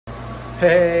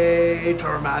Hey,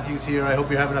 Trevor Matthews here. I hope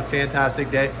you're having a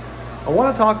fantastic day. I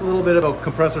want to talk a little bit about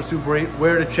Compressor Superheat,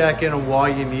 where to check in and why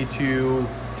you need to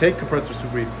take Compressor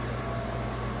Superheat.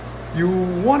 You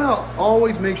want to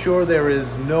always make sure there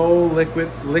is no liquid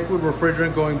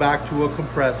refrigerant going back to a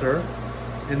compressor.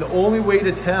 And the only way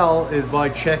to tell is by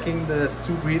checking the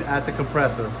superheat at the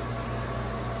compressor.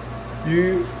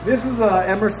 This is a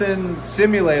Emerson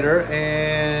simulator,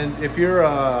 and if you're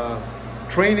a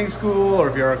training school or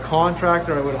if you're a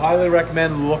contractor, I would highly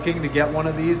recommend looking to get one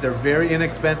of these. They're very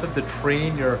inexpensive to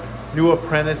train your new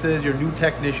apprentices, your new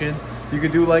technicians. You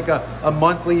could do like a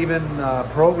monthly even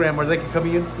program where they can come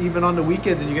in even on the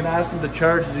weekends, and you can ask them to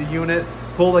charge the unit,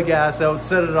 pull the gas out,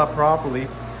 set it up properly.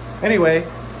 Anyway,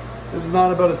 this is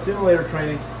not about a simulator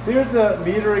training. Here's the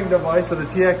metering device, so the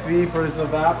TXV for this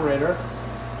evaporator.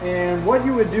 And what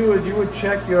you would do is you would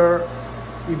check your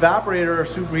evaporator or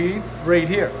superheat right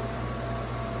here.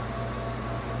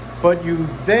 But you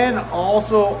then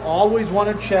also always want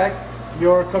to check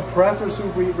your compressor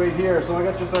superheat right here. So I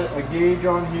got just a gauge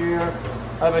on here.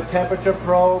 I have a temperature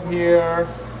probe here.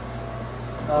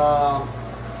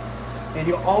 And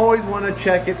you always want to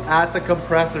check it at the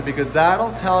compressor, because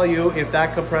that'll tell you if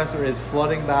that compressor is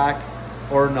flooding back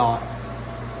or not.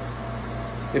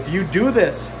 If you do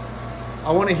this, I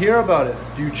want to hear about it.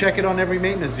 Do you check it on every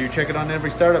maintenance? Do you check it on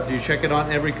every startup? Do you check it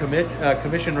on every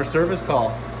commission or service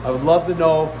call? I would love to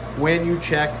know when you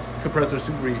check Compressor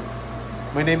Superheat.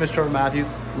 My name is Trevor Matthews.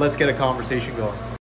 Let's get a conversation going.